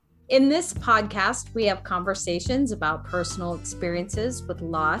In this podcast, we have conversations about personal experiences with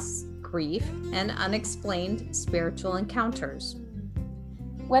loss, grief, and unexplained spiritual encounters.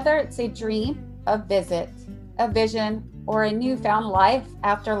 Whether it's a dream, a visit, a vision, or a newfound life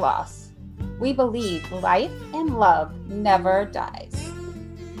after loss, we believe life and love never dies.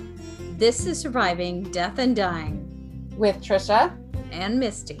 This is Surviving Death and Dying With Trisha and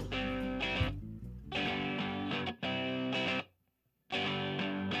Misty.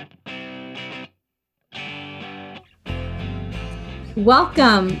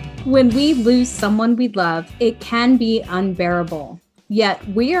 Welcome. When we lose someone we love, it can be unbearable. Yet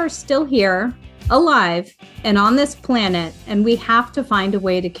we are still here, alive, and on this planet, and we have to find a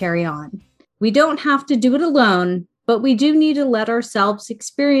way to carry on. We don't have to do it alone, but we do need to let ourselves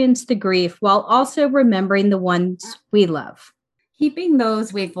experience the grief while also remembering the ones we love. Keeping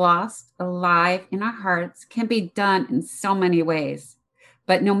those we've lost alive in our hearts can be done in so many ways.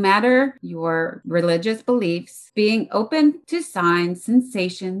 But no matter your religious beliefs, being open to signs,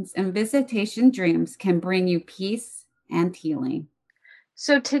 sensations, and visitation dreams can bring you peace and healing.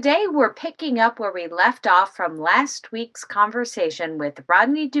 So today we're picking up where we left off from last week's conversation with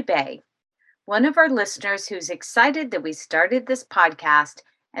Rodney Dube, one of our listeners who's excited that we started this podcast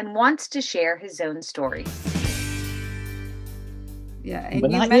and wants to share his own story. Yeah,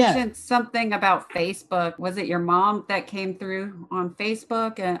 and you mentioned something about Facebook. Was it your mom that came through on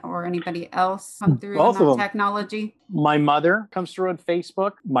Facebook or anybody else come through on technology? My mother comes through on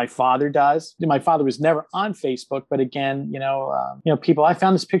Facebook. My father does. My father was never on Facebook, but again, people, I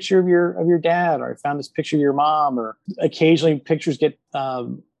found this picture of your dad, or I found this picture of your mom, or occasionally pictures get,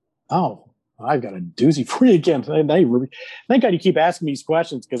 I've got a doozy for you again. Thank God you keep asking me these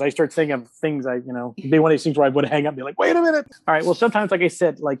questions, because I start thinking of things it'd be one of these things where I would hang up and be like, wait a minute. All right. Well, sometimes, like I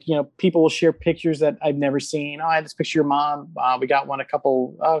said, people will share pictures that I've never seen. Oh, I had this picture of your mom. We got one it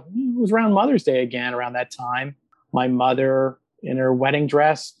was around Mother's Day again, around that time. My mother in her wedding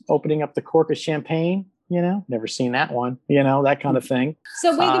dress, opening up the cork of champagne. Never seen that one, that kind of thing.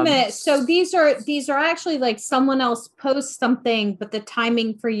 So wait a minute. So these are actually like someone else posts something, but the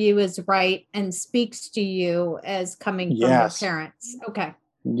timing for you is right and speaks to you as coming from your parents. Okay.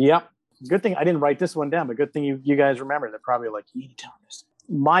 Yep. Good thing I didn't write this one down, but good thing you guys remember. They're probably like, you need to tell this.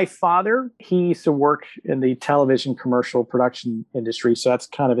 My father, he used to work in the television commercial production industry. So that's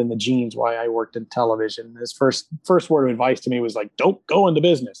kind of in the genes why I worked in television. His first word of advice to me was like, don't go into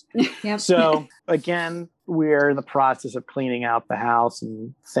business. Yep. So again, we're in the process of cleaning out the house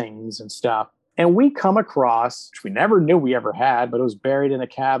and things and stuff. And we come across, which we never knew we ever had, but it was buried in a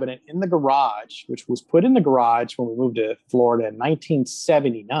cabinet in the garage, which was put in the garage when we moved to Florida in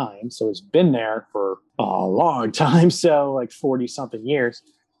 1979. So it's been there for a long time. So like 40 something years.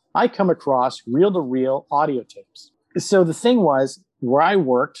 I come across reel-to-reel audio tapes. So the thing was, where I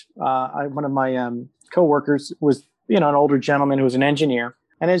worked, one of my coworkers was, an older gentleman who was an engineer.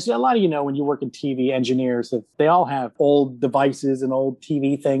 And as a lot of when you work in TV, engineers, they all have old devices and old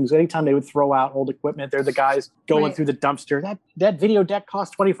TV things. Anytime they would throw out old equipment, they're the guys going through the dumpster. That video deck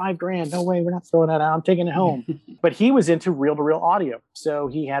cost $25,000. No way, we're not throwing that out. I'm taking it home. But he was into reel-to-reel audio. So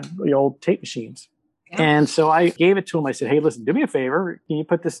he had the old tape machines. Yeah. And so I gave it to him. I said, hey, listen, do me a favor. Can you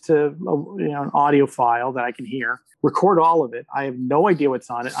put this to an audio file that I can hear? Record all of it. I have no idea what's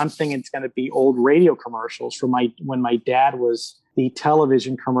on it. I'm thinking it's going to be old radio commercials from when my dad was the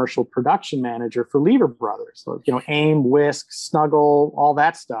television commercial production manager for Lever Brothers. So, AIM, Whisk, Snuggle, all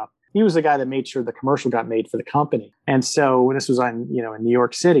that stuff. He was the guy that made sure the commercial got made for the company. And so this was in New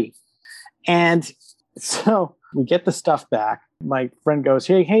York City. And so we get the stuff back. My friend goes,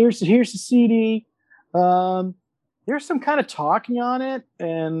 hey, here's the CD. There's some kind of talking on it.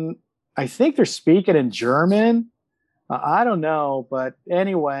 And I think they're speaking in German. I don't know. But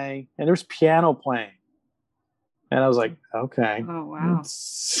anyway, and there's piano playing. And I was like, okay. Oh, wow.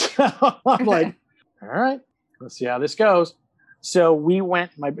 So I'm like, all right, let's see how this goes. So we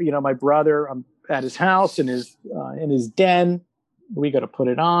went, my brother at his house in his den. We go to put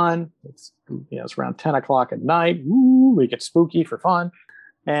it on. It's around 10 o'clock at night. Woo, we get spooky for fun.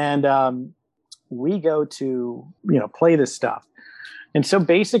 And we go to, play this stuff. And so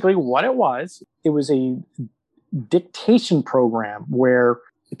basically what it was a dictation program where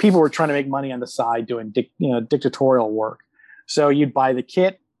people were trying to make money on the side doing dictatorial work. So you'd buy the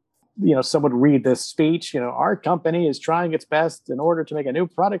kit, someone would read this speech, our company is trying its best in order to make a new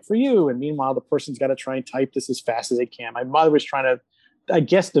product for you. And meanwhile, the person's got to try and type this as fast as they can. My mother was trying to, I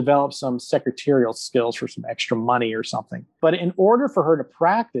guess, develop some secretarial skills for some extra money or something. But in order for her to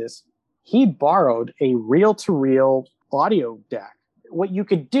practice, he borrowed a reel-to-reel audio deck. What you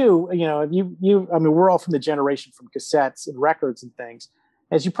could do, we're all from the generation from cassettes and records and things.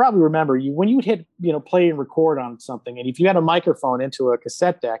 as you probably remember, when you would hit, play and record on something, and if you had a microphone into a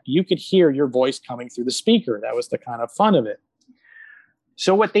cassette deck, you could hear your voice coming through the speaker. That was the kind of fun of it.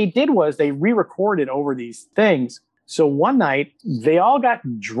 So what they did was they re-recorded over these things. So one night they all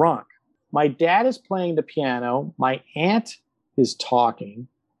got drunk. My dad is playing the piano. My aunt is talking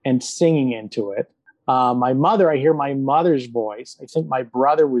and singing into it. My mother, I hear my mother's voice. I think my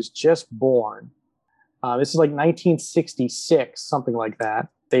brother was just born. This is like 1966, something like that.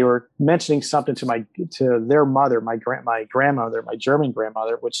 They were mentioning something to their mother, my grandmother, my German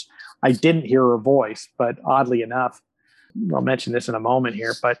grandmother, which I didn't hear her voice, but oddly enough, I'll mention this in a moment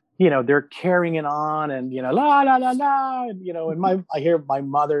here, but they're carrying it on and la la la la, and I hear my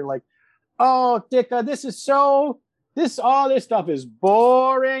mother like, "Oh, Dicka, all this stuff is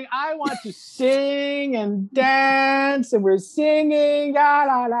boring. I want to sing and dance, and we're singing, la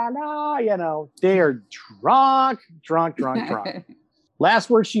la la la." They are drunk. Last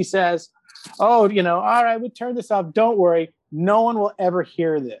word she says, "Oh, all right, we turn this off. Don't worry, no one will ever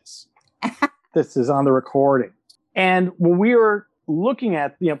hear this." This is on the recording. And when we were looking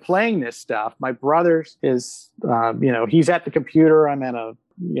at, playing this stuff, my brother is, he's at the computer. I'm at a,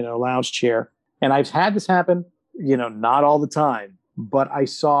 lounge chair. And I've had this happen, not all the time, but I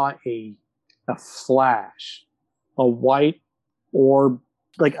saw a flash, a white orb,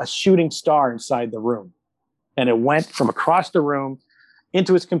 like a shooting star inside the room. And it went from across the room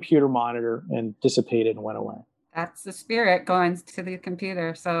into his computer monitor and dissipated and went away. That's the spirit going to the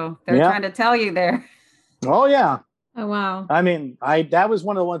computer. So they're trying to tell you there. Oh, yeah. Oh, wow. I mean, that was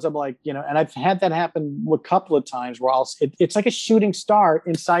one of the ones I'm like, and I've had that happen a couple of times where it's like a shooting star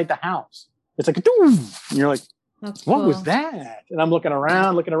inside the house. It's like, and you're like, That's what cool. was that? And I'm looking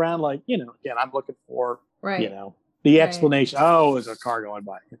around like, again, I'm looking for, Right. the explanation. Oh, there's a car going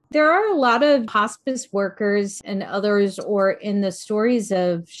by. There are a lot of hospice workers and others, or in the stories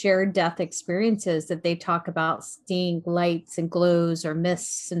of shared death experiences, that they talk about seeing lights and glows or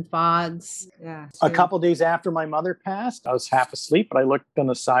mists and fogs. Yeah. A couple of days after my mother passed, I was half asleep, but I looked on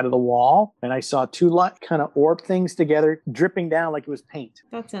the side of the wall and I saw two kind of orb things together dripping down like it was paint.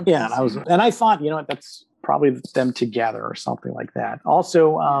 That's interesting. Yeah, and I thought, that's probably them together or something like that.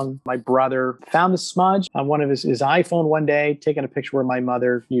 Also, my brother found the smudge on one of his iPhone one day, taking a picture where my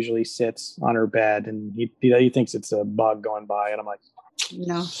mother usually sits on her bed, and he thinks it's a bug going by, and I'm like,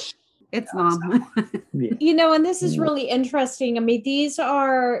 no, it's mom. Yeah. And this is really interesting. I mean, these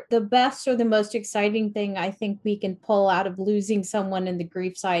are the best or the most exciting thing I think we can pull out of losing someone in the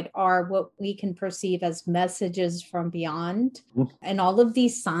grief side are what we can perceive as messages from beyond. Mm-hmm. And all of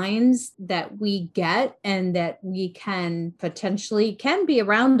these signs that we get and that we can be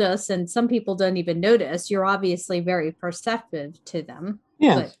around us. And some people don't even notice. You're obviously very perceptive to them.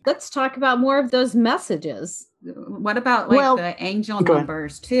 Yeah. But let's talk about more of those messages. What about the angel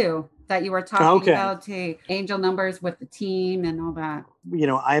numbers too that you were talking about, to angel numbers with the team and all that?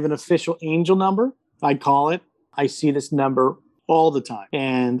 I have an official angel number, I call it. I see this number all the time,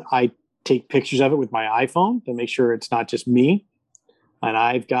 and I take pictures of it with my iPhone to make sure it's not just me. And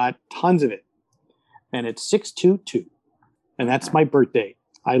I've got tons of it. And it's 622. And that's my birth date.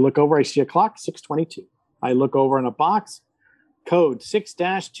 I look over, I see a clock, 622. I look over in a box, code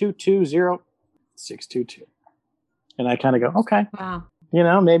 6-220 622. And I kind of go, okay. Wow.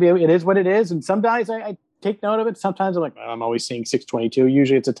 Maybe it is what it is. And sometimes I take note of it. Sometimes I'm like, I'm always seeing 622.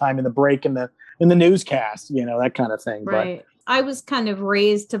 Usually it's a time in the break in the newscast, that kind of thing. Right. But I was kind of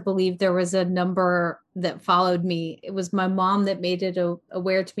raised to believe there was a number that followed me. It was my mom that made it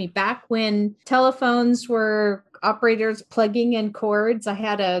aware to me back when telephones were operators plugging in cords. I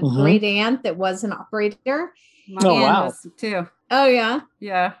had a great aunt that was an operator. Wow. Too. Oh, yeah.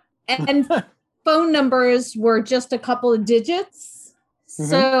 Yeah. And phone numbers were just a couple of digits.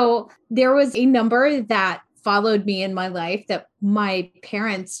 So there was a number that followed me in my life that my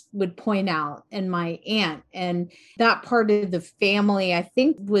parents would point out, and my aunt, and that part of the family, I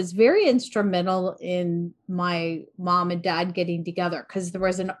think, was very instrumental in my mom and dad getting together, because there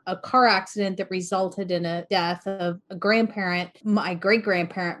was a car accident that resulted in a death of a grandparent, my great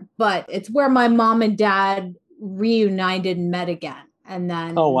grandparent, but it's where my mom and dad reunited and met again. And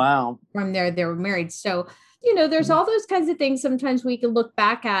then from there, they were married. So, there's all those kinds of things sometimes we can look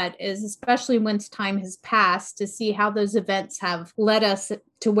back at, especially once time has passed, to see how those events have led us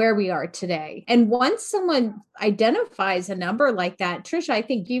to where we are today. And once someone identifies a number like that, Trisha, I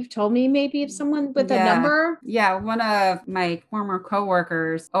think you've told me maybe if someone with a number. Yeah. One of my former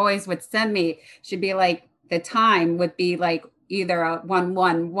coworkers always would send me, she'd be like, the time would be like either a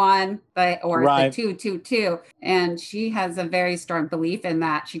 111 or Right. the 222. And she has a very strong belief in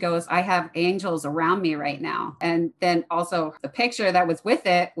that. She goes, I have angels around me right now. And then also the picture that was with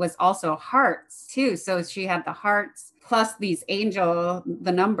it was also hearts too. So she had the hearts plus these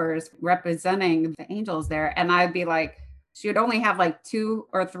the numbers representing the angels there. And I'd be like, she would only have like 2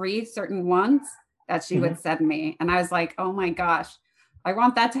 or 3 certain ones that she would send me. And I was like, oh my gosh, I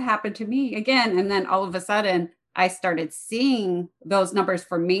want that to happen to me again. And then all of a sudden I started seeing those numbers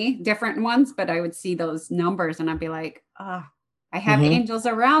for me, different ones, but I would see those numbers and I'd be like, oh, I have angels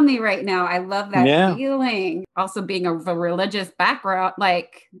around me right now. I love that feeling. Also being of a religious background,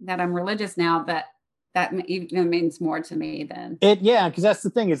 like that I'm religious now, that even means more to me than because that's the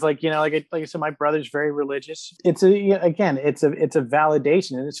thing. It's like, like I said, my brother's very religious. It's a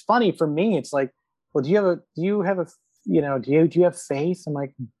validation. And it's funny for me. It's like, well, do you have faith? I'm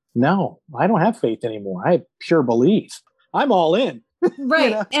like, no, I don't have faith anymore. I have pure belief. I'm all in.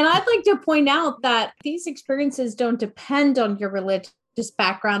 Right. And I'd like to point out that these experiences don't depend on your religious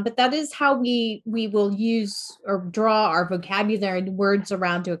background, but that is how we will use or draw our vocabulary and words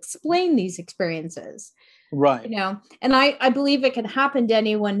around to explain these experiences. Right. And I believe it can happen to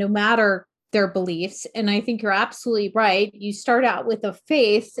anyone, no matter their beliefs. And I think you're absolutely right. You start out with a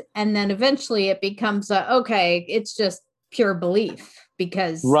faith and then eventually it becomes it's just pure belief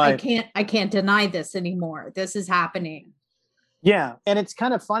because I can't deny this anymore. This is happening. Yeah. And it's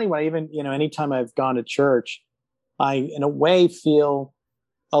kind of funny when I even, anytime I've gone to church, I, in a way, feel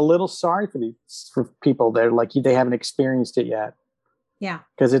a little sorry for people that like they haven't experienced it yet. Yeah.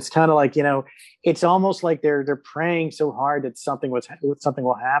 Because it's kind of like, it's almost like they're praying so hard that something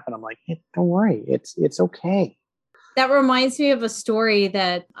will happen. I'm like, hey, don't worry. It's okay. That reminds me of a story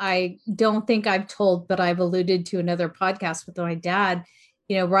that I don't think I've told, but I've alluded to another podcast with my dad.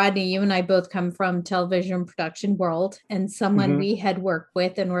 Rodney, you and I both come from television production world, and someone we had worked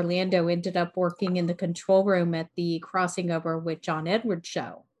with in Orlando ended up working in the control room at the Crossing Over with John Edwards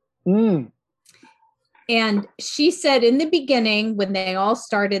show. Mm. And she said in the beginning, when they all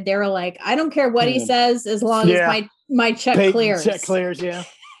started, they were like, I don't care what he says, as long as my check clears. Check clears, yeah.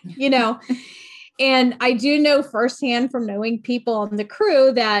 And I do know firsthand from knowing people on the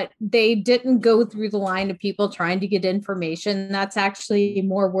crew that they didn't go through the line of people trying to get information. That's actually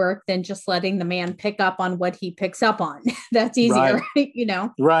more work than just letting the man pick up on what he picks up on. That's easier,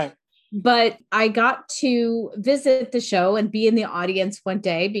 Right. But I got to visit the show and be in the audience one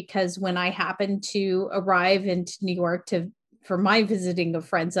day because when I happened to arrive into New York for my visiting of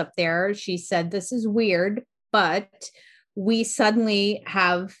friends up there, she said, this is weird, but we suddenly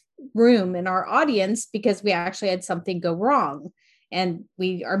have room in our audience because we actually had something go wrong and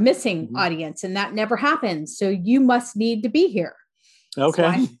we are missing audience, and that never happens. So you must need to be here.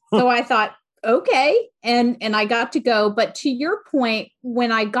 Okay. So I thought, okay. And I got to go. But to your point,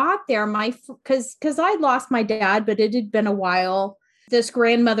 when I got there, because I lost my dad, but it had been a while. This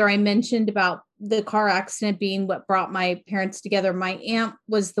grandmother I mentioned about the car accident being what brought my parents together. My aunt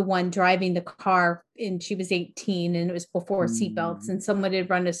was the one driving the car, and she was 18, and it was before seatbelts, and someone had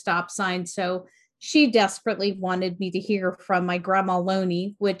run a stop sign. So she desperately wanted me to hear from my grandma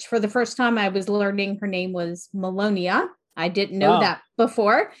Loney, which for the first time I was learning her name was Melonia. I didn't know that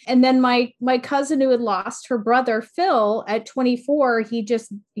before. And then my cousin who had lost her brother, Phil, at 24, he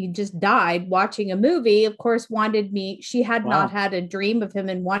just died watching a movie, of course, wanted me. She had not had a dream of him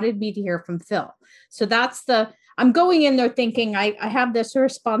and wanted me to hear from Phil. So I'm going in there thinking I have this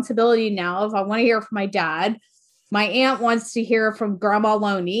responsibility now. If I want to hear from my dad, my aunt wants to hear from Grandma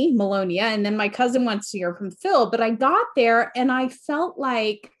Melonia, and then my cousin wants to hear from Phil. But I got there and I felt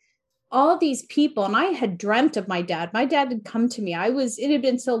like all these people, and I had dreamt of my dad. My dad had come to me. It had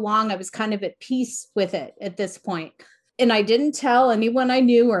been so long. I was kind of at peace with it at this point. And I didn't tell anyone I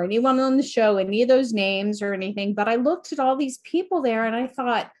knew or anyone on the show, any of those names or anything, but I looked at all these people there and I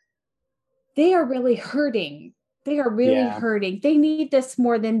thought, they are really hurting. They are really hurting. They need this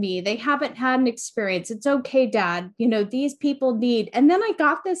more than me. They haven't had an experience. It's okay, Dad. These people need. And then I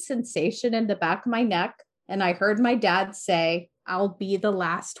got this sensation in the back of my neck and I heard my dad say, I'll be the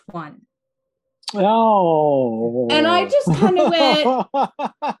last one. Oh. And I just kind of went, okay,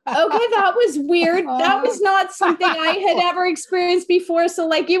 that was weird. That was not something I had ever experienced before. So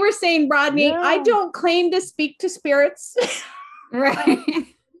like you were saying, Rodney, I don't claim to speak to spirits. Right.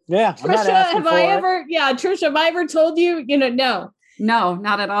 Yeah. Trisha, have I ever told you, no. No,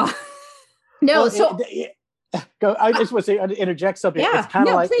 not at all. No. Go. I just want to interject something. Yeah, it's kind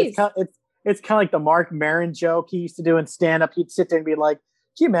of please. It's kind of like the Mark Maron joke he used to do in stand-up. He'd sit there and be like,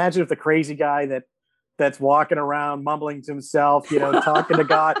 can you imagine if the crazy guy that's walking around mumbling to himself, talking to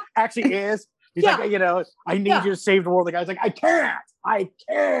God actually is He's like, I need you to save the world. The guy's like, I can't. But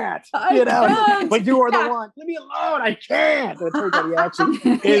you are the one. Leave me alone. I can't. And it turns out he actually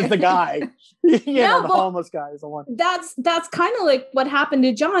is the guy. The homeless guy is the one. That's kind of like what happened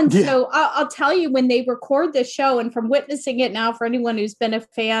to John. Yeah. So I'll tell you, when they record this show, and from witnessing it now, for anyone who's been a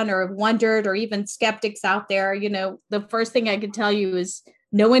fan or wondered, or even skeptics out there, the first thing I can tell you is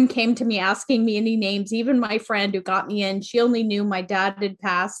no one came to me asking me any names. Even my friend who got me in, she only knew my dad had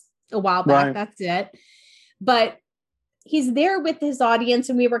passed a while back. Right. That's it. But he's there with his audience,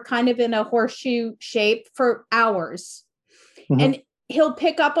 and we were kind of in a horseshoe shape for hours. Mm-hmm. And he'll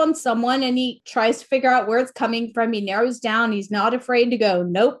pick up on someone and he tries to figure out where it's coming from. He narrows down. He's not afraid to go,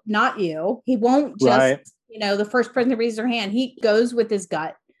 nope, not you. He won't just, the first person to raise their hand. He goes with his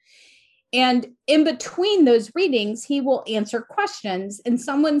gut. And in between those readings, he will answer questions. And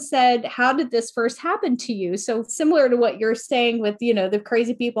someone said, how did this first happen to you? So similar to what you're saying with, the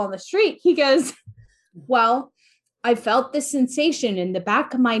crazy people on the street, he goes, well, I felt this sensation in the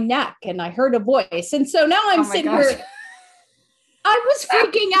back of my neck and I heard a voice. And so now I'm sitting here. I was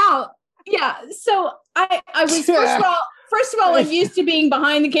freaking out. Yeah. So I was, first of all, I'm used to being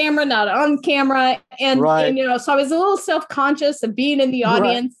behind the camera, not on camera. And so I was a little self-conscious of being in the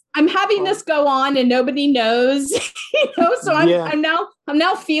audience. Right. I'm having this go on and nobody knows, so I'm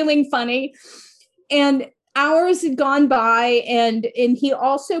now feeling funny. And hours had gone by, and he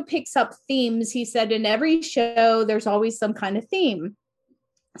also picks up themes. He said in every show, there's always some kind of theme.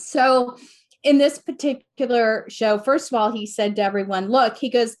 So in this particular show, first of all, he said to everyone, look, he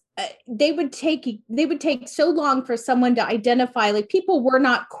goes, they would take so long for someone to identify, like people were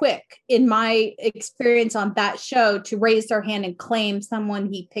not quick in my experience on that show to raise their hand and claim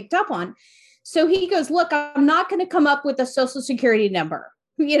someone he picked up on. So he goes, look, I'm not going to come up with a social security number.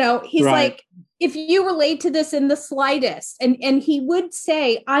 He's like, if you relate to this in the slightest, and he would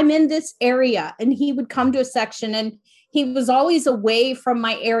say, I'm in this area, and he would come to a section, and he was always away from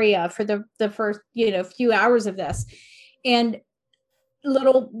my area for the first, few hours of this. And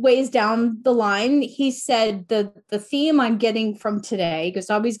little ways down the line, he said, the theme I'm getting from today, because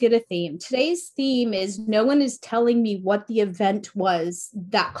I always get a theme. Today's theme is no one is telling me what the event was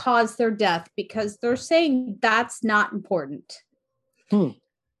that caused their death, because they're saying that's not important.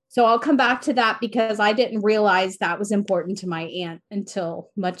 So I'll come back to that, because I didn't realize that was important to my aunt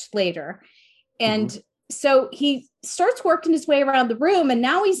until much later. And so he starts working his way around the room, and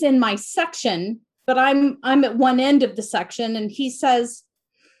now he's in my section, but I'm at one end of the section, and he says,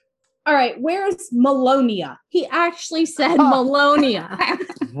 all right, where's Melonia? He actually said Melonia.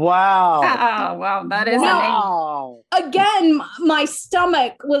 Wow. Oh, wow. That is amazing. Again, my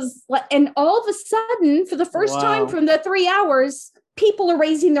stomach was like, and all of a sudden, for the first time from the 3 hours, people are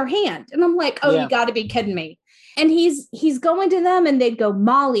raising their hand. And I'm like, oh, you got to be kidding me. And he's going to them, and they'd go,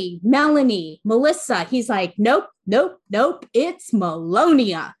 Molly, Melanie, Melissa. He's like, nope, it's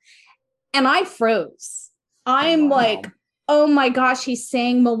Melonia. And I froze. I'm like, oh my gosh, he's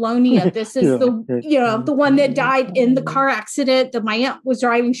saying Melonia. This is the one that died in the car accident that my aunt was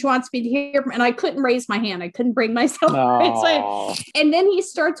driving. She wants me to hear from, and I couldn't raise my hand. I couldn't bring myself. And then he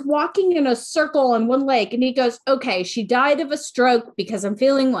starts walking in a circle on one leg, and he goes, okay, she died of a stroke because I'm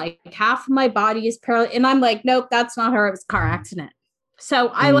feeling like half of my body is paralyzed. And I'm like, nope, that's not her. It was a car accident.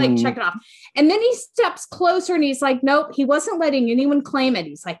 So I check it off. And then he steps closer, and he's like, nope, he wasn't letting anyone claim it.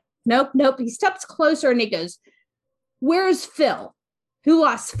 He's like, nope. He steps closer, and he goes, where's Phil? Who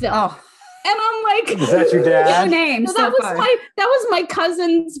lost Phil? Oh. And I'm like, is that your dad? Name? So that was my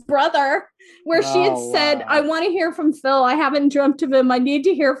cousin's brother, where she had said, I want to hear from Phil. I haven't dreamt of him. I need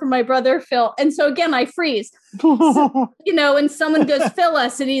to hear from my brother, Phil. And so again, I freeze, and someone goes,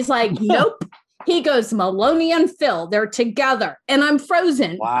 Phyllis. And he's like, nope. He goes, Melonia and Phil, they're together. And I'm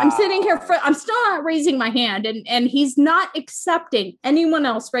frozen. Wow. I'm sitting here. I'm still not raising my hand. And he's not accepting anyone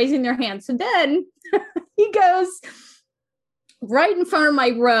else raising their hand. So then he goes right in front of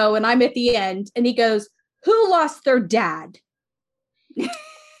my row, and I'm at the end. And he goes, who lost their dad?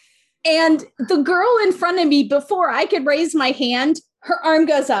 And the girl in front of me, before I could raise my hand, her arm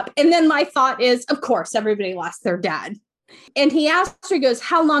goes up. And then my thought is, of course, everybody lost their dad. And he asked her, he goes,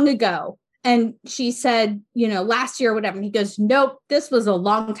 how long ago? And she said, last year or whatever. And he goes, nope, this was a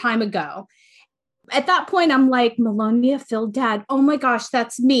long time ago. At that point, I'm like, Melonia, Phil, dad. Oh my gosh,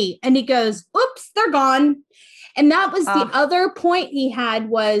 that's me. And he goes, oops, they're gone. And that was the other point he had,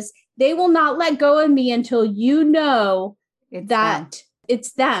 was they will not let go of me until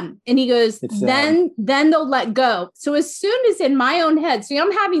it's them. And he goes, then they'll let go. So as soon as in my own head, so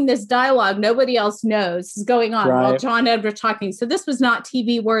I'm having this dialogue nobody else knows is going on while John Edward's talking. So this was not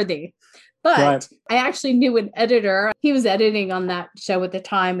TV worthy. But I actually knew an editor. He was editing on that show at the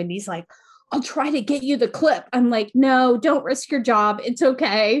time. And he's like, I'll try to get you the clip. I'm like, no, don't risk your job. It's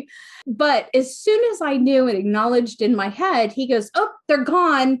okay. But as soon as I knew and acknowledged in my head, he goes, oh, they're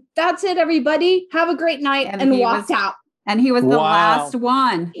gone. That's it, everybody. Have a great night. And walked out. And he was the last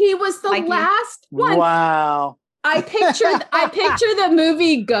one. He was the last one. Wow. I picture the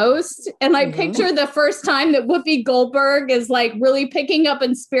movie Ghost, and I picture the first time that Whoopi Goldberg is like really picking up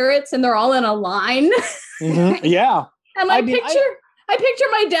in spirits and they're all in a line. Yeah. And I picture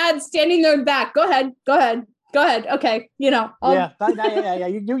my dad standing there back. Go ahead. Okay. Yeah.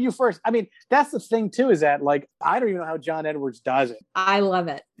 You first. I mean, that's the thing too, is that like, I don't even know how John Edwards does it. I love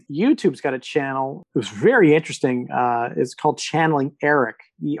it. YouTube's got a channel. It was very interesting. It's called Channeling Eric,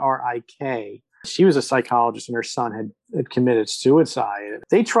 ERIK. She was a psychologist and her son had committed suicide.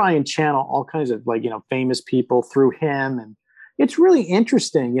 They try and channel all kinds of like, famous people through him. And it's really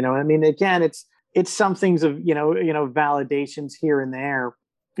interesting. I mean, again, it's some things of, validations here and there,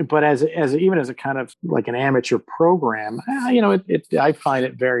 but as even as a kind of like an amateur program, I find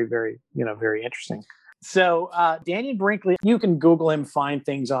it very, very, very interesting. So Dannion Brinkley, you can Google him, find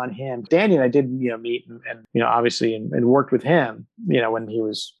things on him. Dannion, I did meet and obviously and worked with him, when he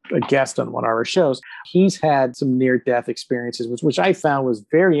was a guest on one of our shows. He's had some near-death experiences, which I found was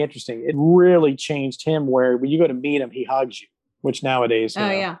very interesting. It really changed him, where when you go to meet him, he hugs you, which nowadays,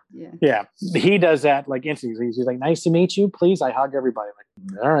 yeah, he does that like instantly. He's like, nice to meet you. Please, I hug everybody. I'm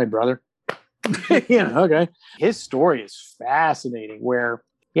like, all right, brother. Okay. His story is fascinating. Where,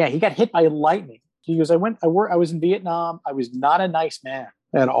 he got hit by lightning. He goes, I was in Vietnam. I was not a nice man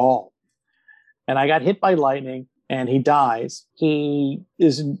at all. And I got hit by lightning and he dies. He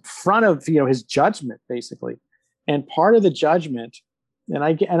is in front of, his judgment, basically. And part of the judgment, and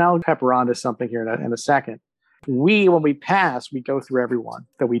I'll pepper onto something here in a second. When we pass, we go through everyone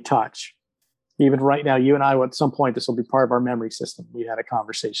that we touch. Even right now, you and I, at some point, this will be part of our memory system. We had a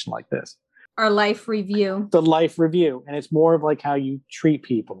conversation like this. Our life review. The life review. And it's more of like how you treat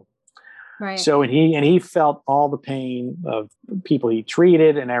people. Right. So, and he felt all the pain of people he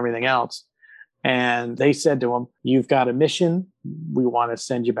treated and everything else. And they said to him, you've got a mission. We want to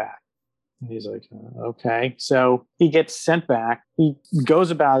send you back. And he's like, okay. So he gets sent back. He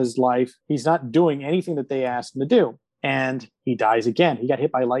goes about his life. He's not doing anything that they asked him to do. And he dies again. He got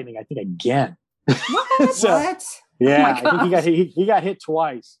hit by lightning, I think, again. What? So, what? Yeah, I think he got hit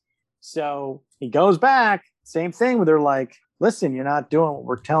twice. So he goes back. Same thing where they're like, listen, you're not doing what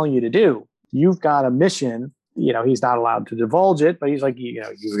we're telling you to do. You've got a mission. He's not allowed to divulge it, but he's like, you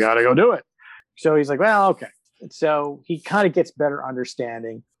got to go do it. So he's like, well, okay. So he kind of gets better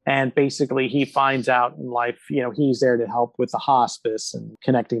understanding. And basically he finds out in life, he's there to help with the hospice and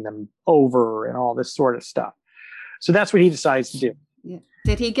connecting them over and all this sort of stuff. So that's what he decides to do. Yeah.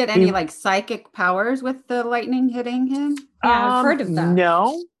 Did he get any like psychic powers with the lightning hitting him? Yeah, I've heard of that.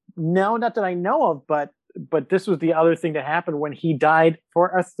 No, not that I know of, but this was the other thing that happened when he died for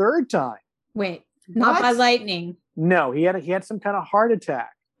a third time. Wait, not by lightning. No, he had some kind of heart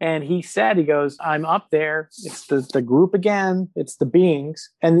attack. And he goes, I'm up there. It's the group again. It's the beings.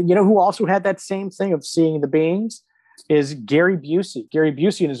 And who also had that same thing of seeing the beings is Gary Busey. Gary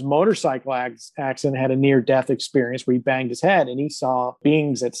Busey in his motorcycle accident had a near-death experience where he banged his head and he saw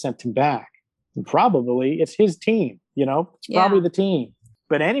beings that sent him back. And probably it's his team, it's probably the team.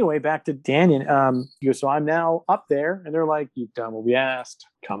 But anyway, back to Dannion. He goes, so I'm now up there. And they're like, you've done what we asked.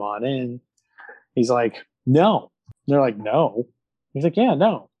 Come on in. He's like, no. And they're like, no. He's like, yeah,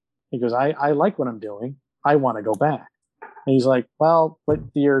 no. He goes, I like what I'm doing. I want to go back. And he's like, well, but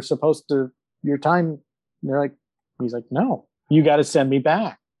you're supposed to, your time. And he's like, no, you got to send me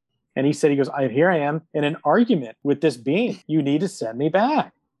back. And he said, here I am in an argument with this being. You need to send me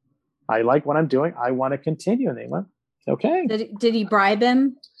back. I like what I'm doing. I want to continue. And they went, okay. Did he bribe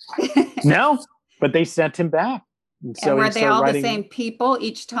him? No, but they sent him back. And so were they all the same people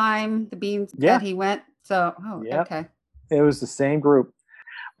each time the beings that he went? So, okay. It was the same group.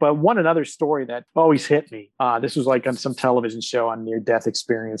 But another story that always hit me. This was like on some television show on near-death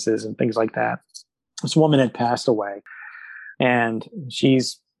experiences and things like that. This woman had passed away, and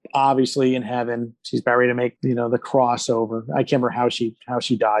she's obviously in heaven. She's about ready to make the crossover. I can't remember how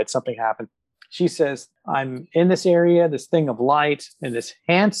she died. Something happened. She says, "I'm in this area, this thing of light, and this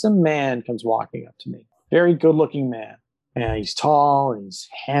handsome man comes walking up to me. Very good-looking man, and he's tall and he's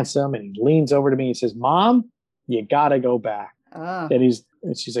handsome, and he leans over to me and says, 'Mom, you gotta go back.'" Oh.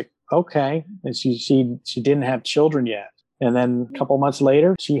 And she's like, okay. And she didn't have children yet. And then a couple months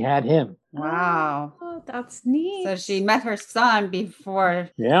later, she had him. Wow. Oh, that's neat. So she met her son before.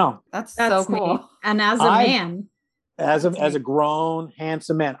 Yeah. That's so cool. Neat. And as a man. As a grown,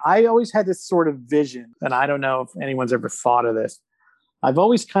 handsome man. I always had this sort of vision, and I don't know if anyone's ever thought of this. I've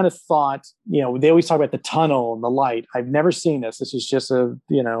always kind of thought, they always talk about the tunnel and the light. I've never seen this. This is just a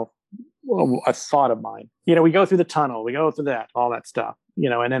thought of mine. We go through the tunnel, we go through that, all that stuff,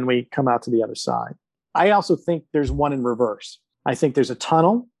 and then we come out to the other side. I also think there's one in reverse. I think there's a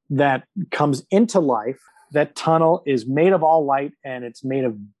tunnel that comes into life. That tunnel is made of all light, and it's made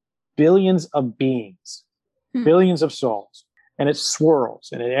of billions of beings, billions of souls, and it swirls.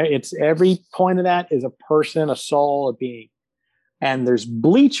 And it's every point of that is a person, a soul, a being. And there's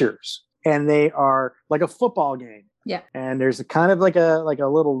bleachers, and they are like a football game. Yeah. And there's a kind of like a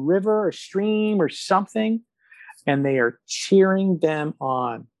little river or stream or something, and they are cheering them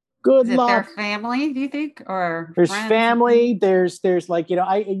on. Good luck. Is it their family, do you think? Or there's friends? Family, there's like,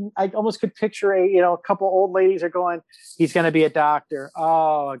 I almost could picture a couple old ladies are going, he's going to be a doctor.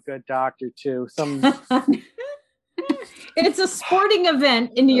 Oh, a good doctor too. It's a sporting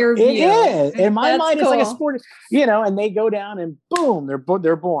event in your view. It is. In my mind, cool. It's like a sport, and they go down and boom,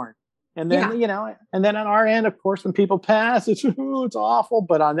 they're born. And then, and then on our end, of course, when people pass, it's awful.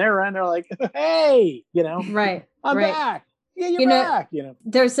 But on their end, they're like, hey, right. I'm back. Yeah, you're back.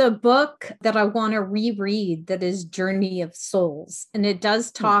 There's a book that I want to reread that is Journey of Souls. And it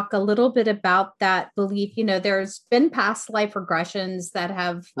does talk a little bit about that belief. There's been past life regressions that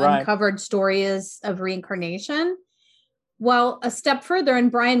have uncovered stories of reincarnation. Well, a step further, and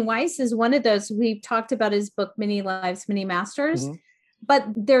Brian Weiss is one of those. We've talked about his book, Many Lives, Many Masters. Mm-hmm. But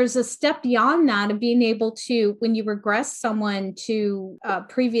there's a step beyond that of being able to, when you regress someone to a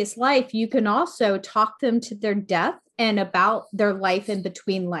previous life, you can also talk them to their death and about their life in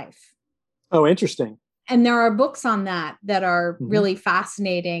between life. Oh, interesting. And there are books on that are really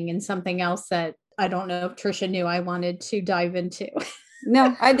fascinating, and something else that I don't know if Trisha knew I wanted to dive into.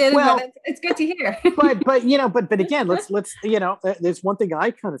 No, I didn't. Well, but it's good to hear. but again, let's there's one thing I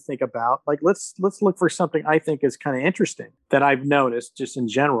kind of think about. Like, let's look for something I think is kind of interesting that I've noticed just in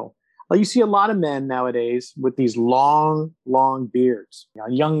general. Like, you see a lot of men nowadays with these long beards,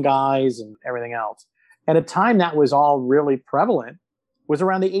 young guys and everything else. At a time that was all really prevalent was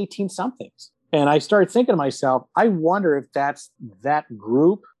around the 18 somethings. And I started thinking to myself, I wonder if that's that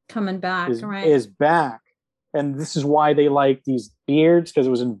group coming back, is back. And this is why they like these beards, because it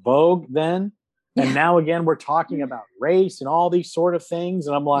was in vogue then. And now again, we're talking about race and all these sort of things.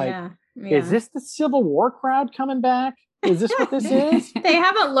 And I'm like, is this the Civil War crowd coming back? Is this what this is? They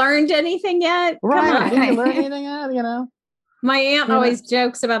haven't learned anything yet. Right. Didn't you learn anything yet? My aunt always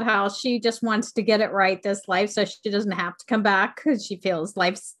jokes about how she just wants to get it right this life so she doesn't have to come back because she feels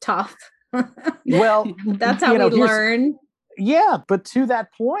life's tough. Well, that's how we learn. Yeah, but to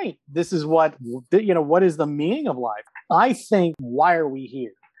that point, this is what is the meaning of life? I think, why are we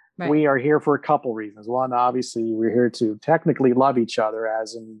here? Right. We are here for a couple reasons. One, obviously, we're here to technically love each other,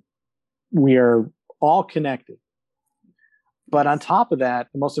 as in we are all connected. But on top of that,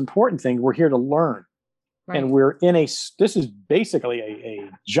 the most important thing, we're here to learn. Right. And we're in this is basically a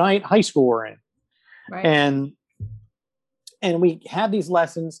giant high school we're in. Right. And we have these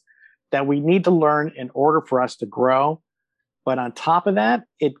lessons that we need to learn in order for us to grow. But on top of that,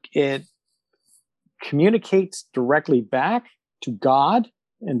 it communicates directly back to God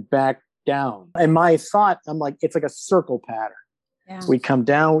and back down. And my thought, I'm like, it's like a circle pattern. Yeah. We come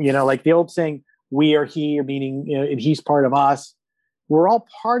down, like the old saying, we are he, meaning he's part of us. We're all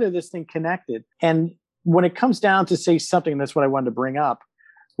part of this thing connected. And when it comes down to say something, that's what I wanted to bring up,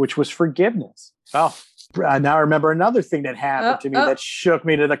 which was forgiveness. Oh, now I remember another thing that happened to me that shook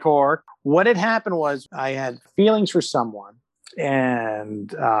me to the core. What had happened was I had feelings for someone, and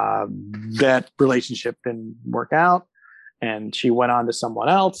that relationship didn't work out, and she went on to someone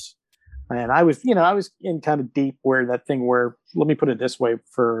else. And I was in kind of deep where that thing where, let me put it this way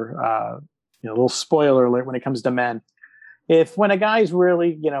for a little spoiler alert when it comes to men. When a guy's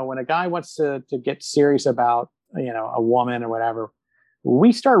really, when a guy wants to get serious about, a woman or whatever,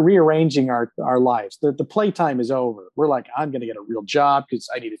 we start rearranging our lives. The playtime is over. We're like, I'm going to get a real job because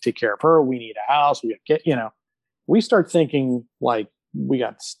I need to take care of her. We need a house. We got to get, we start thinking like we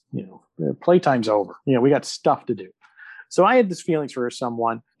got, playtime's over. We got stuff to do. So I had this feelings for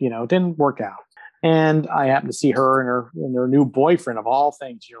someone, it didn't work out. And I happened to see her and her new boyfriend of all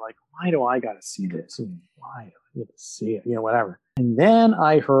things. You're like, why do I got to see this? And why do I get to see it? Whatever. And then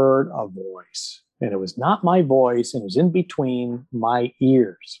I heard a voice, and it was not my voice, and it was in between my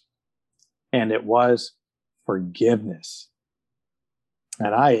ears. And it was forgiveness.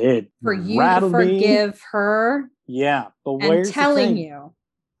 And for you to forgive her. Yeah. But and telling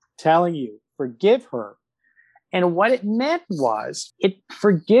you, forgive her. And what it meant was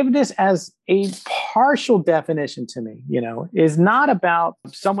forgiveness as a partial definition to me, is not about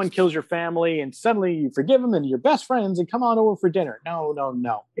someone kills your family and suddenly you forgive them and you're best friends and come on over for dinner. No, no,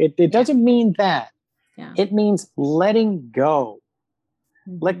 no. It doesn't mean that. Yeah. It means letting go.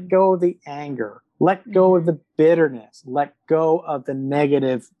 Mm-hmm. Let go of the anger. Let go of the bitterness. Let go of the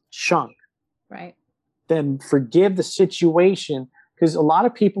negative chunk. Right. Then forgive the situation, because a lot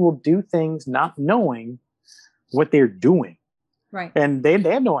of people will do things not knowing what they're doing. Right. And they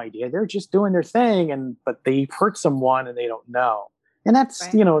have no idea. They're just doing their thing, but they hurt someone and they don't know. And that's,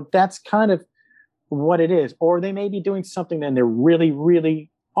 that's kind of what it is. Or they may be doing something and they really, really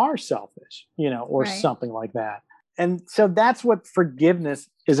are selfish, or something like that. And so that's what forgiveness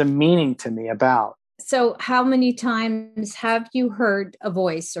is a meaning to me about. So how many times have you heard a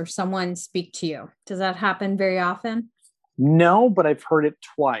voice or someone speak to you? Does that happen very often? No, but I've heard it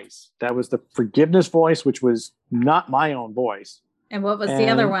twice. That was the forgiveness voice, which was not my own voice. And what was the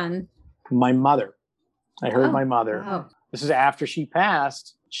other one? My mother. I heard my mother. Wow. This is after she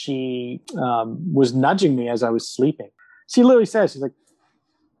passed. She was nudging me as I was sleeping. She literally says, she's like,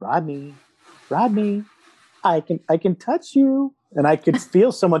 Rodney, I can touch you. And I could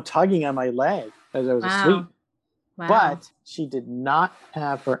feel someone tugging on my leg as I was asleep. Wow. But she did not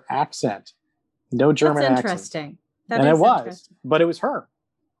have her accent. No German accent. That's interesting. And it was, but it was her.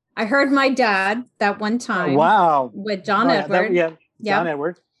 I heard my dad that one time. Wow. With John Edward. John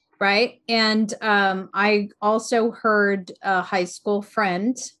Edward. Right. And I also heard a high school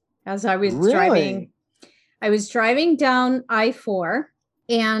friend as I was driving. I was driving down I-4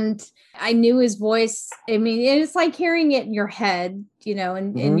 and I knew his voice. I mean, it's like hearing it in your head,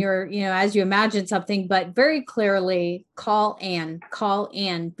 in your, as you imagine something, but very clearly call Ann,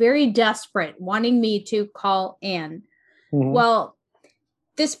 very desperate, wanting me to call Ann. Mm-hmm. Well,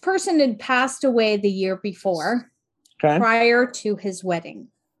 this person had passed away the year before, prior to his wedding.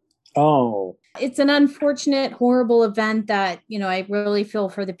 Oh, it's an unfortunate, horrible event that, I really feel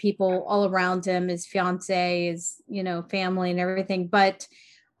for the people all around him, his fiance, his, family and everything. But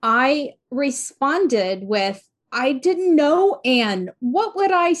I responded with, I didn't know Ann. What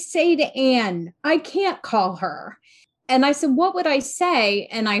would I say to Ann? I can't call her. And I said, what would I say?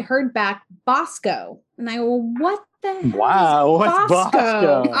 And I heard back Bosco. And I go, what the hell? Wow, what's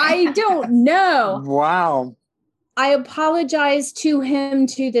Bosco? I don't know. Wow. I apologize to him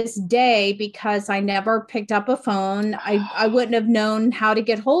to this day because I never picked up a phone. I wouldn't have known how to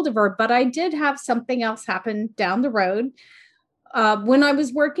get hold of her, but I did have something else happen down the road. When I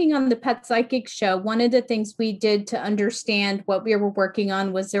was working on the Pet Psychic show, one of the things we did to understand what we were working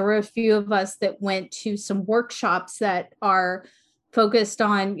on was there were a few of us that went to some workshops that are focused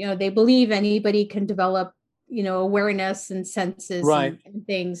on, they believe anybody can develop, awareness and senses and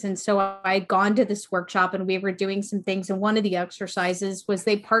things. And so I'd gone to this workshop and we were doing some things. And one of the exercises was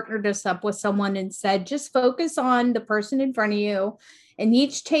they partnered us up with someone and said, just focus on the person in front of you and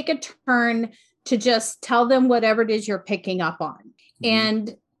each take a turn to just tell them whatever it is you're picking up on. Mm-hmm.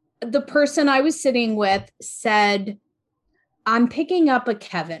 And the person I was sitting with said, I'm picking up a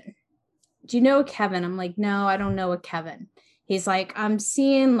Kevin. Do you know a Kevin? I'm like, no, I don't know a Kevin. He's like, I'm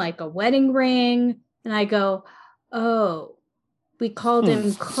seeing like a wedding ring. And I go, oh, we called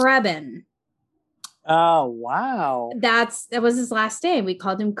him Krebin. Oh, wow. That was his last name. We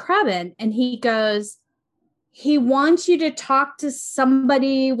called him Krebin. And he goes, he wants you to talk to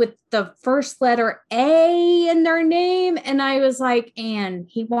somebody with the first letter A in their name. And I was like, Ann,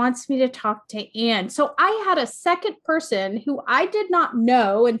 he wants me to talk to Ann. So I had a second person who I did not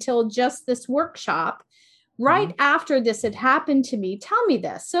know until just this workshop, right after this had happened to me, tell me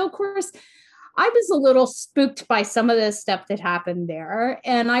this. So of course, I was a little spooked by some of the stuff that happened there.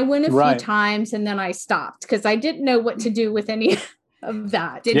 And I went a few times and then I stopped because I didn't know what to do with any of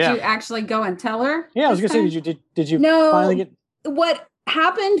that. Did you actually go and tell her? Yeah, I was going to say, did you finally get... What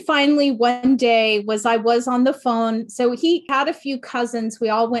happened finally one day was I was on the phone. So he had a few cousins. We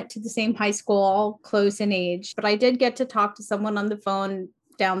all went to the same high school, all close in age. But I did get to talk to someone on the phone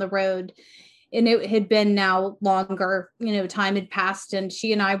down the road. And it had been now longer, time had passed and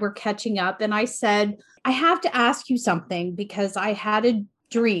she and I were catching up. And I said, I have to ask you something because I had a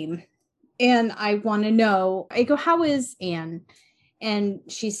dream and I want to know. I go, how is Ann? And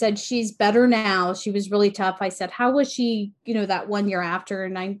she said, she's better now. She was really tough. I said, how was she, that 1 year after?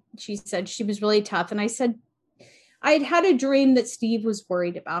 And she said, she was really tough. And I said, I had a dream that Steve was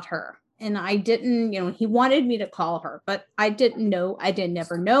worried about her. And I didn't, he wanted me to call her, but I didn't know. I didn't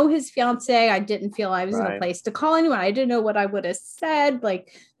ever know his fiance. I didn't feel I was in a place to call anyone. I didn't know what I would have said.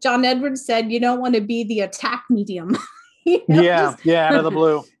 Like John Edwards said, you don't want to be the attack medium. Yeah, out of the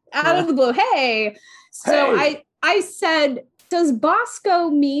blue. Out of the blue. Hey. So Hey! I said, does Bosco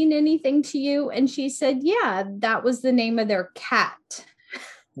mean anything to you? And she said, yeah, that was the name of their cat.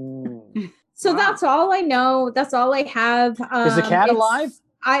 So that's all I know. That's all I have. Is the cat alive?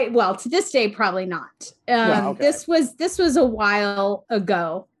 Well, to this day, probably not. This was a while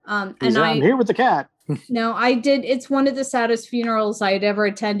ago. I'm here with the cat. No, I did. It's one of the saddest funerals I had ever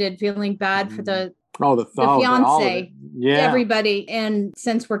attended, feeling bad for the fiance, everybody. And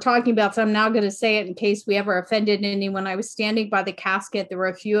since we're talking about it, I'm now going to say it in case we ever offended anyone. I was standing by the casket. There were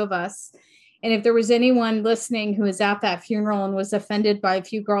a few of us. And if there was anyone listening who was at that funeral and was offended by a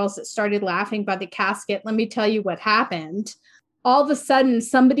few girls that started laughing by the casket, let me tell you what happened. All of a sudden,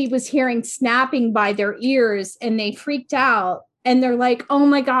 somebody was hearing snapping by their ears and they freaked out. And they're like, oh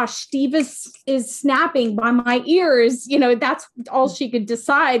my gosh, Steve is snapping by my ears. You know, that's all she could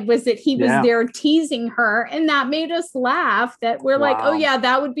decide was that he was there teasing her. And that made us laugh that we're like, oh yeah,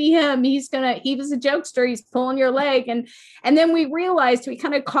 that would be him. He was a jokester. He's pulling your leg. And then we realized we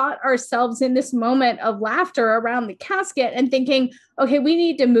kind of caught ourselves in this moment of laughter around the casket and thinking, okay, we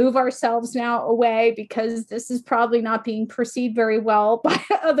need to move ourselves now away because this is probably not being perceived very well by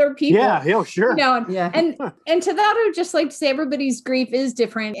other people. Yeah, sure. You know, and to that, I would just like to say everybody's grief is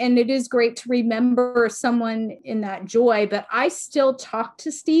different. And it is great to remember someone in that joy. But I still talk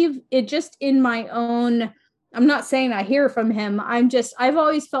to Steve. It just in my own, I'm not saying I hear from him. I've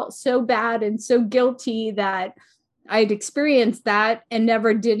always felt so bad and so guilty that I'd experienced that and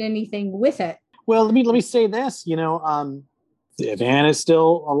never did anything with it. Well, let me say this, if Anne is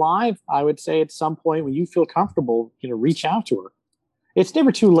still alive, I would say at some point when you feel comfortable, reach out to her. It's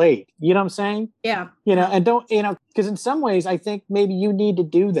never too late. You know what I'm saying? Yeah. And don't, because in some ways I think maybe you need to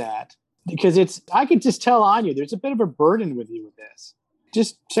do that because I could just tell Anya, there's a bit of a burden with you with this.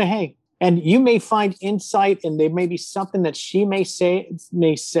 Just say, hey, and you may find insight and there may be something that she may say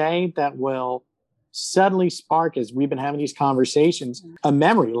that will suddenly spark as we've been having these conversations, a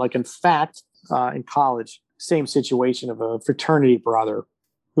memory. Like in fact, in college, same situation of a fraternity brother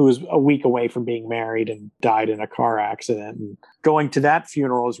who was a week away from being married and died in a car accident and going to that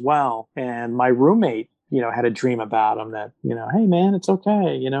funeral as well. And my roommate, had a dream about him that, hey man, it's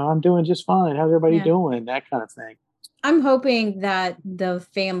okay. I'm doing just fine. How's everybody doing? That kind of thing. I'm hoping that the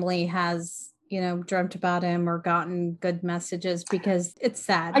family has, dreamt about him or gotten good messages because it's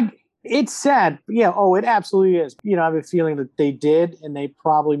sad. It's sad. Yeah. Oh, it absolutely is. I have a feeling that they did, and they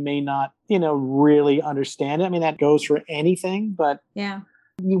probably may not, really understand it. I mean, that goes for anything, but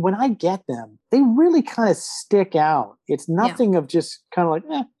when I get them, they really kind of stick out. It's nothing of just kind of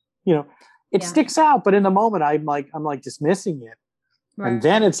like, it sticks out, but in the moment I'm like dismissing it. Right. And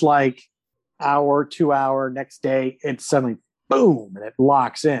then it's like hour, 2 hour, next day, it's suddenly boom, and it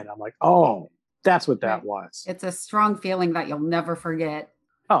locks in. I'm like, oh, that's what that was. It's a strong feeling that you'll never forget.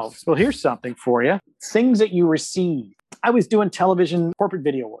 Oh, well, here's something for you. Things that you receive. I was doing television corporate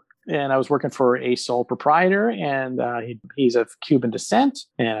video work, and I was working for a sole proprietor, and he's of Cuban descent,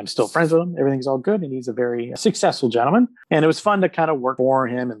 and I'm still friends with him. Everything's all good, and he's a very successful gentleman. And it was fun to kind of work for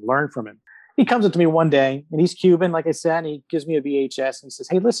him and learn from him. He comes up to me one day, and he's Cuban, like I said, and he gives me a VHS, and he says,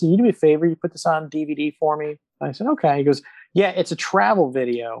 hey, listen, you do me a favor, you put this on DVD for me? I said, okay. He goes, yeah, it's a travel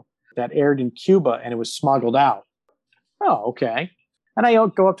video that aired in Cuba, and it was smuggled out. Oh, okay. And I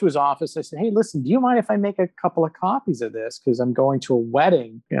go up to his office. I said, hey, listen, do you mind if I make a couple of copies of this? Because I'm going to a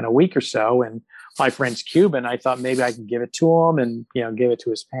wedding in a week or so. And my friend's Cuban. I thought maybe I can give it to him and, give it to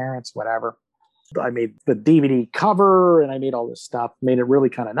his parents, whatever. I made the DVD cover and I made all this stuff, made it really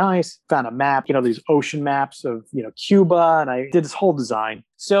kind of nice. Found a map, these ocean maps of, Cuba. And I did this whole design.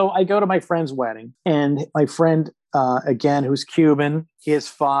 So I go to my friend's wedding, and my friend, again, who's Cuban, his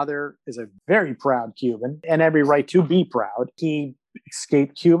father is a very proud Cuban and every right to be proud. He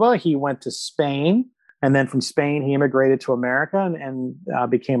escaped Cuba. He went to Spain, and then from Spain, he immigrated to America and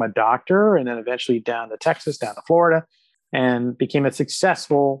became a doctor, and then eventually down to Texas, down to Florida, and became a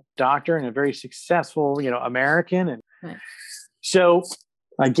successful doctor and a very successful, American. And so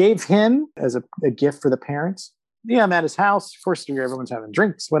I gave him as a gift for the parents. Yeah, I'm at his house. Of course, everyone's having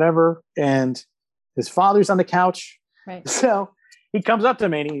drinks, whatever. And his father's on the couch. Right. So he comes up to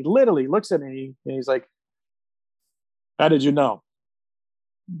me and he literally looks at me and he's like, how did you know?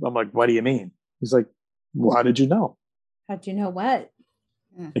 I'm like, what do you mean? He's like, well, how did you know? How'd you know what?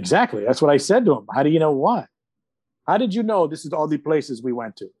 Exactly. That's what I said to him. How do you know what? How did you know this is all the places we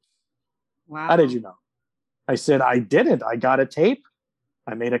went to? Wow. How did you know? I said, I didn't. I got a tape.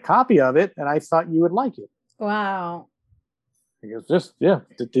 I made a copy of it, and I thought you would like it. Wow. He goes,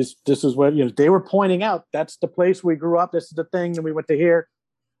 this is what, they were pointing out. That's the place we grew up. This is the thing that we went to here.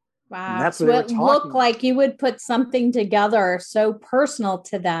 Wow. And that's what it looked like you would put something together so personal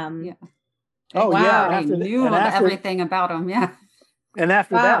to them. Yeah. Oh wow. yeah. I knew everything about him. Yeah. And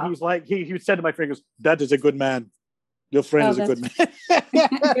after that, he's like, he said to my friend, goes, "That is a good man. Your friend is a good man."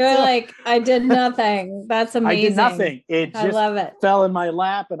 You're like, I did nothing. That's amazing. I did nothing. It just love it. fell in my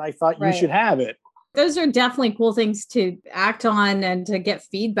lap, and I thought you should have it. Those are definitely cool things to act on and to get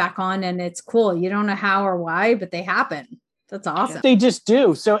feedback on. And it's cool. You don't know how or why, but they happen. That's awesome. They just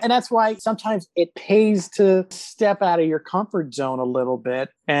do. So, and that's why sometimes it pays to step out of your comfort zone a little bit.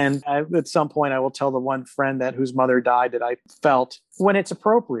 And at some point, I will tell the one friend whose mother died that I felt when it's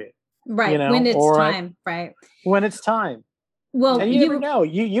appropriate. Right. When it's time. Right. When it's time. Well, and you never know.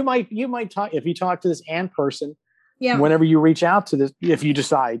 You might talk, if you talk to this person, yeah. Whenever you reach out to this, if you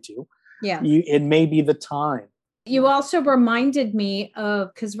decide to, yeah, it may be the time. You also reminded me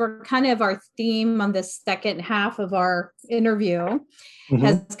of, because we're kind of our theme on the second half of our interview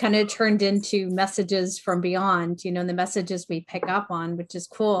has kind of turned into messages from beyond, the messages we pick up on, which is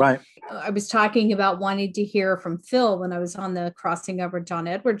cool. Right. I was talking about wanting to hear from Phil when I was on the Crossing Over John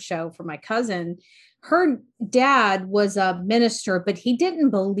Edwards show for my cousin. Her dad was a minister, but he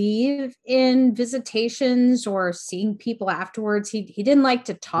didn't believe in visitations or seeing people afterwards. He didn't like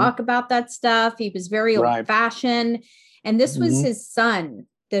to talk about that stuff. He was very old fashioned. And this was his son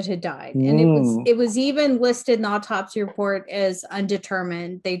that had died. And it was even listed in the autopsy report as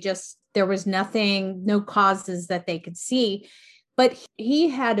undetermined. There was nothing, no causes that they could see. But he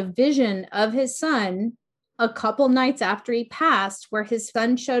had a vision of his son a couple nights after he passed, where his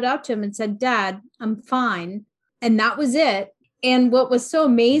son showed up to him and said, "Dad, I'm fine." And that was it. And what was so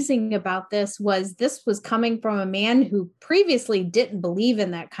amazing about this was coming from a man who previously didn't believe in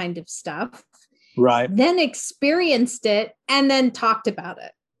that kind of stuff. Right. Then experienced it and then talked about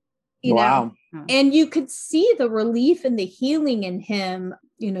it. You know? And you could see the relief and the healing in him.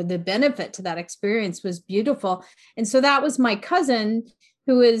 The benefit to that experience was beautiful. And so that was my cousin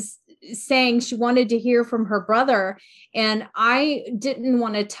who was saying she wanted to hear from her brother. And I didn't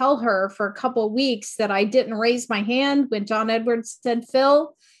want to tell her for a couple of weeks that I didn't raise my hand when John Edwards said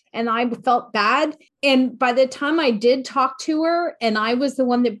Phil, and I felt bad. And by the time I did talk to her, and I was the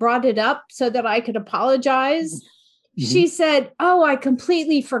one that brought it up so that I could apologize, she said, "Oh, I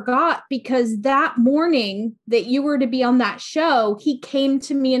completely forgot, because that morning that you were to be on that show, he came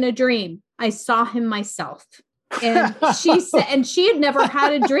to me in a dream. I saw him myself." And she said, and she had never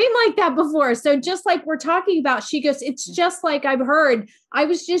had a dream like that before. So just like we're talking about, she goes, "It's just like I've heard. I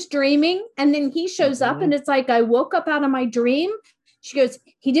was just dreaming. And then he shows up, and it's like I woke up out of my dream." She goes,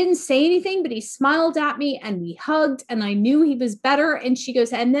 "He didn't say anything, but he smiled at me and we hugged, and I knew he was better." And she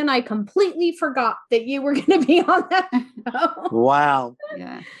goes, "And then I completely forgot that you were going to be on that show." Wow.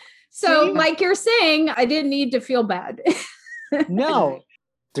 Yeah. So like you're saying, I didn't need to feel bad. No,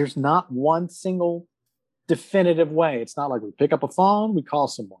 there's not one single definitive way. It's not like we pick up a phone, we call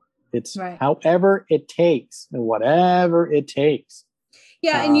someone. It's however it takes and whatever it takes.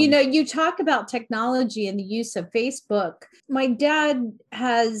 Yeah. And, you talk about technology and the use of Facebook. My dad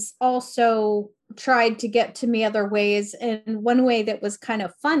has also tried to get to me other ways. And one way that was kind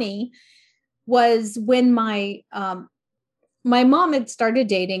of funny was when my mom had started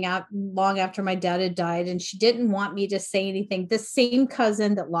dating out long after my dad had died, and she didn't want me to say anything. The same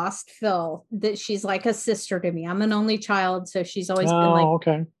cousin that lost Phil, that she's like a sister to me. I'm an only child, so she's always been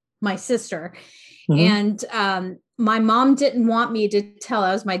like my sister. And my mom didn't want me to tell.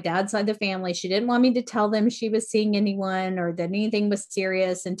 I was my dad's side of the family. She didn't want me to tell them she was seeing anyone or that anything was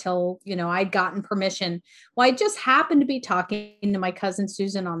serious until, I'd gotten permission. Well, I just happened to be talking to my cousin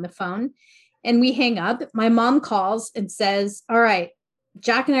Susan on the phone. And we hang up. My mom calls and says, "All right,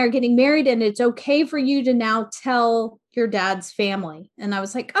 Jack and I are getting married, and it's okay for you to now tell your dad's family." And I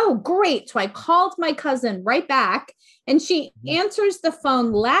was like, "Oh, great." So I called my cousin right back, and she answers the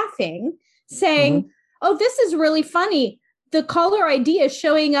phone laughing, saying, "Oh, this is really funny. The caller ID is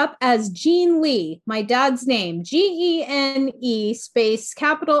showing up as Gene Lee, my dad's name, Gene space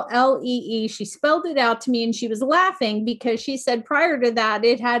capital Lee. She spelled it out to me, and she was laughing because she said prior to that,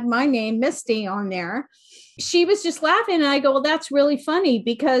 it had my name, Misty, on there. She was just laughing. And I go, "Well, that's really funny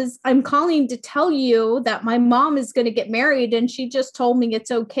because I'm calling to tell you that my mom is going to get married. And she just told me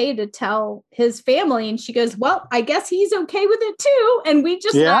it's okay to tell his family." And she goes, "Well, I guess he's okay with it too." And we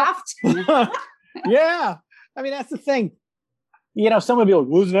just laughed. Yeah. I mean, that's the thing. Someone will be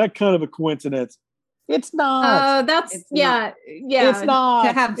like, "Was that kind of a coincidence?" It's not. It's not.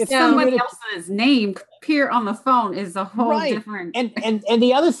 To have somebody else's name appear on the phone is a whole different. And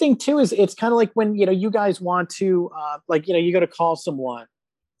the other thing too is it's kind of like when you guys want to you go to call someone,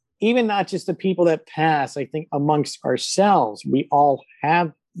 even not just the people that pass. I think amongst ourselves, we all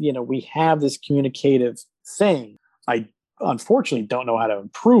have we have this communicative thing. unfortunately don't know how to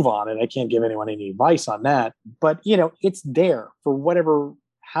improve on it. I can't give anyone any advice on that, but it's there for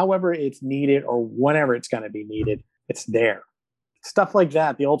however it's needed or whenever it's going to be needed. It's there. Stuff like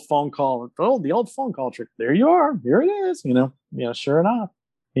that. The old phone call. Oh, the old phone call trick. There you are. Here it is. Sure enough.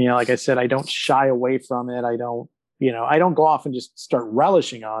 Like I said, I don't shy away from it. I don't go off and just start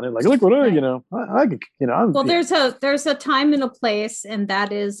relishing on it. Like, look what I could, Well, there's a time and a place, and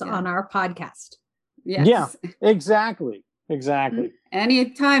that is on our podcast. Yes. Yeah, exactly. Exactly.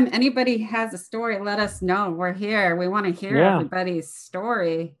 Anytime anybody has a story, let us know. We're here. We want to hear everybody's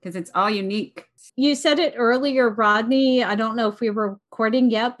story because it's all unique. You said it earlier, Rodney. I don't know if we were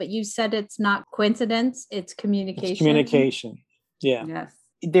recording yet, but you said it's not coincidence. It's communication. It's communication. Yeah. Yes.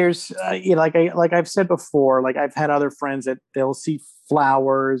 There's, like I've said before, like I've had other friends that they'll see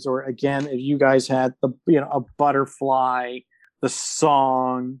flowers, or again, if you guys had a butterfly, the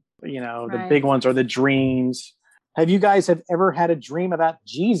song, the big ones are the dreams. Have you guys ever had a dream about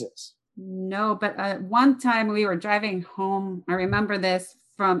Jesus? No, but one time we were driving home. I remember this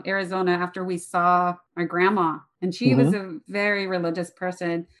from Arizona after we saw my grandma, and she was a very religious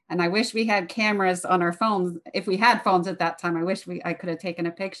person. And I wish we had cameras on our phones. If we had phones at that time, I could have taken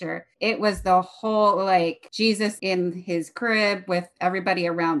a picture. It was the whole like Jesus in his crib with everybody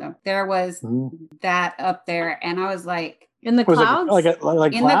around him. There was that up there, and I was like, in the clouds? Like in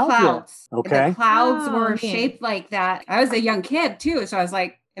clouds? the clouds. Yeah. Okay. The clouds were shaped like that. I was a young kid too. So I was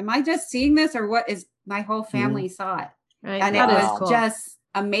like, am I just seeing this, or what is my whole family saw it? Right. And that it was cool. just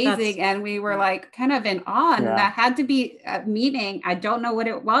amazing. And we were like kind of in awe. And that had to be a meaning. I don't know what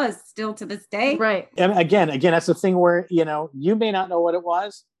it was still to this day. Right. And again, that's the thing where, you may not know what it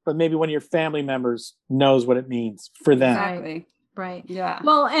was, but maybe one of your family members knows what it means for them. Exactly. Right. Yeah.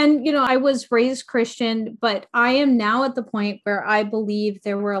 Well, and, I was raised Christian, but I am now at the point where I believe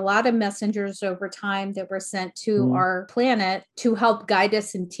there were a lot of messengers over time that were sent to our planet to help guide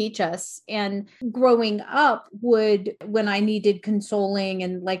us and teach us. And growing up when I needed consoling,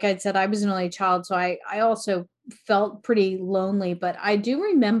 and like I said, I was an only child, so I also felt pretty lonely, but I do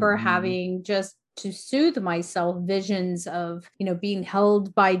remember having just to soothe myself visions of, being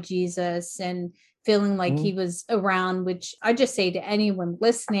held by Jesus and feeling like he was around, which I just say to anyone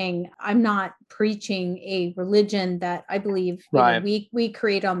listening, I'm not preaching a religion that I believe we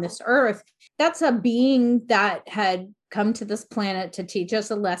create on this earth. That's a being that had come to this planet to teach us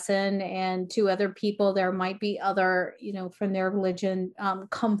a lesson, and to other people, there might be other, from their religion,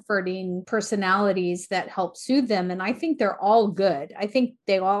 comforting personalities that help soothe them. And I think they're all good. I think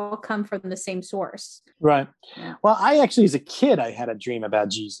they all come from the same source. Right. Well, I actually, as a kid, I had a dream about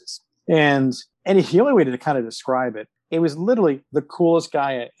Jesus. And the only way to kind of describe it, it was literally the coolest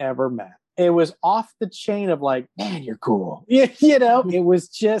guy I ever met. It was off the chain of like, man, you're cool. It was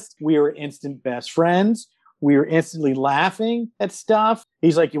just, we were instant best friends. We were instantly laughing at stuff.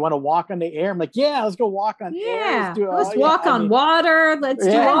 He's like, you want to walk on the air? I'm like, yeah, let's go walk on air. Let's walk on water. Let's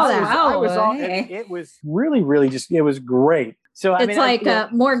do all that. It was really, really just, it was great. So it's like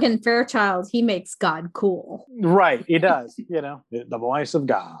Morgan Fairchild. He makes God cool. Right. He does, the voice of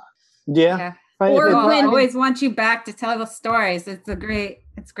God. Yeah. Or I always want you back to tell the stories.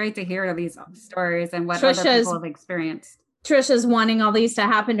 It's great to hear these stories and what other people have experienced. Trisha's wanting all these to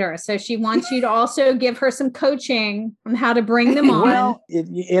happen to her. So she wants you to also give her some coaching on how to bring them on. Well,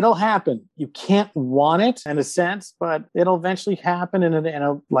 it'll happen. You can't want it in a sense, but it'll eventually happen.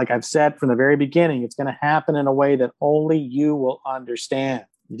 And like I've said from the very beginning, it's going to happen in a way that only you will understand.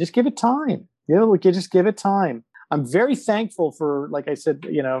 You just give it time. You just give it time. I'm very thankful for, like I said,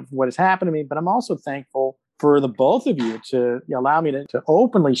 what has happened to me, but I'm also thankful for the both of you to allow me to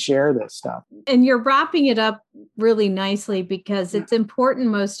openly share this stuff. And you're wrapping it up really nicely, because it's important,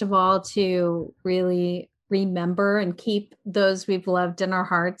 most of all, to really remember and keep those we've loved in our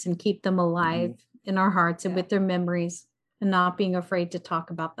hearts and keep them alive in our hearts and with their memories, and not being afraid to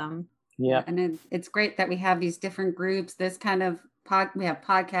talk about them. Yeah. And it's great that we have these different groups, this kind of we have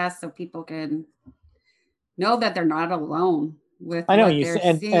podcasts so people can know that they're not alone with what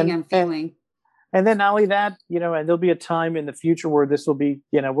they're seeing and feeling. And then not only that, and there'll be a time in the future where this will be,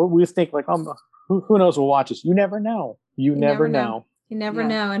 we think like, who knows will watch us? You never know. You never know. You never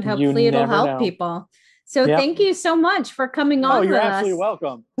know. And hopefully it'll help people. So thank you so much for coming on with us. You're absolutely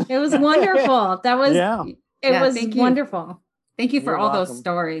welcome. It was wonderful. That was, it was wonderful. Thank you for all those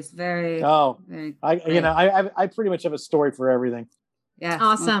stories. Very, very I pretty much have a story for everything. Yeah.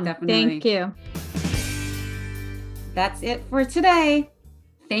 Awesome. Thank you. That's it for today.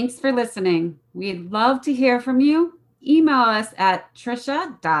 Thanks for listening. We'd love to hear from you. Email us at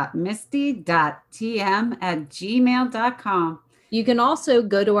trisha.misty.tm@gmail.com. You can also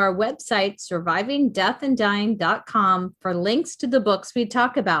go to our website, survivingdeathanddying.com, for links to the books we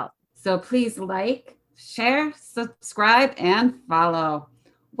talk about. So please like, share, subscribe, and follow.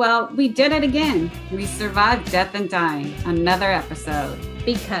 Well, we did it again. We survived death and dying. Another episode.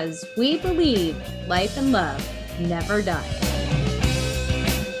 Because we believe life and love never die.